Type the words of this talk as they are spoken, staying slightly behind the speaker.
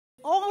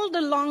all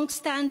the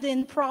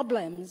long-standing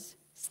problems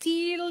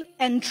still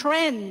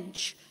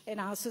entrenched in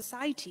our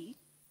society,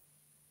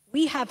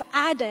 we have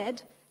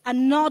added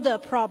another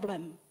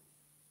problem,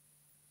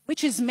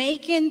 which is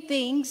making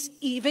things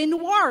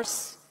even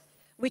worse,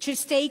 which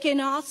is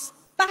taking us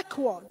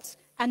backwards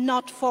and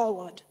not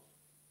forward.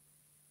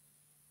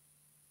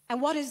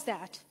 And what is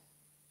that?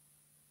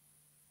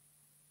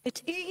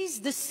 It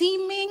is the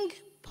seeming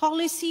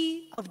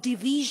policy of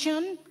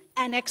division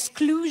and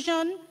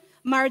exclusion,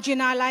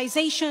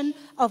 marginalization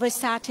of a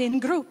certain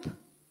group.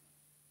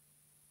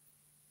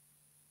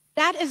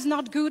 That is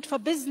not good for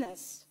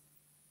business.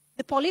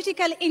 The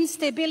political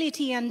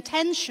instability and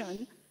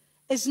tension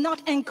is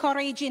not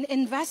encouraging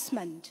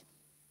investment.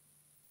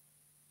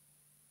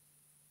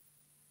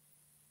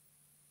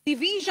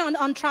 Division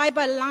on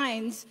tribal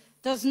lines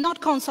does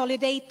not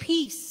consolidate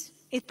peace.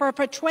 It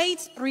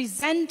perpetuates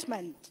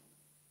resentment.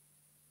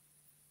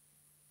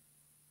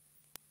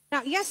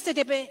 Now,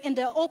 yesterday, in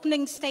the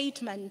opening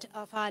statement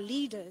of our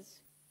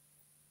leaders,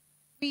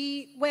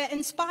 we were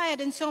inspired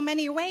in so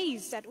many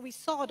ways that we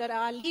saw that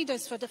our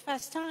leaders, for the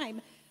first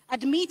time,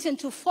 admitting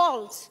to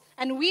faults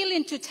and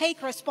willing to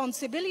take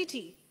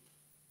responsibility.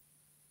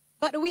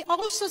 But we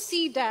also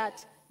see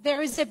that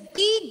there is a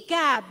big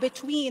gap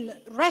between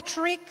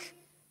rhetoric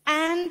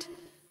and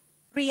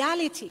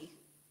reality.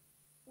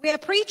 We are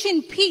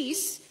preaching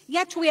peace,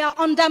 yet we are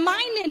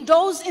undermining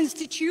those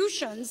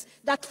institutions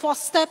that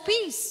foster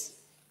peace.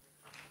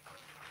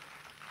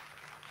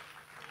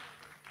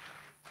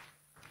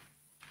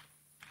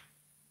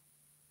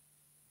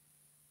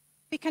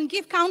 We can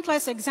give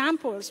countless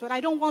examples, but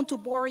I don't want to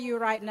bore you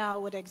right now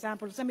with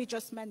examples. Let me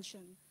just mention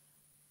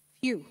a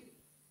few. You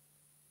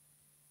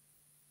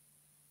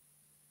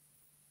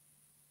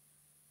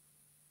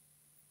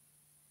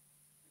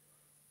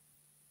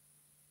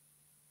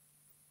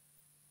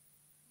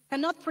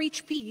cannot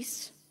preach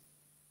peace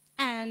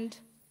and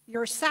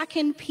you're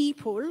sacking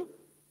people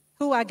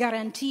who are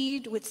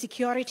guaranteed with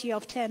security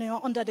of tenure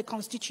under the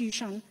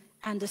Constitution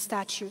and the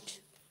statute.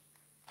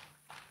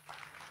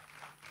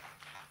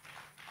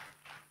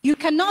 You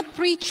cannot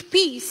preach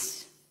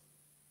peace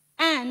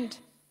and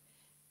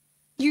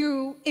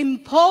you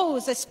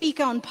impose a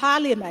speaker on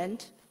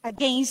parliament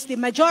against the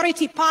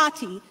majority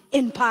party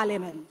in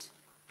parliament.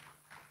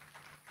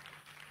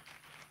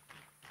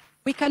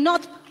 We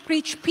cannot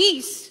preach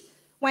peace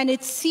when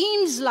it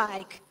seems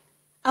like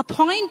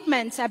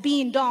appointments are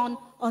being done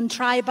on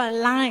tribal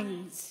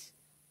lines.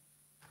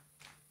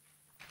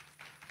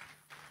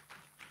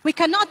 We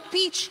cannot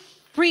preach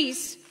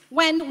peace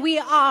when we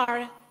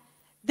are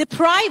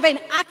depriving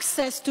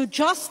access to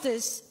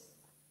justice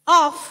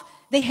of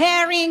the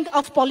hearing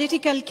of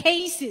political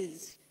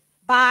cases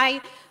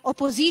by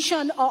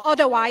opposition or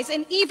otherwise,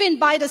 and even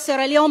by the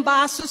Sierra Leone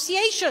Bar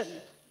Association.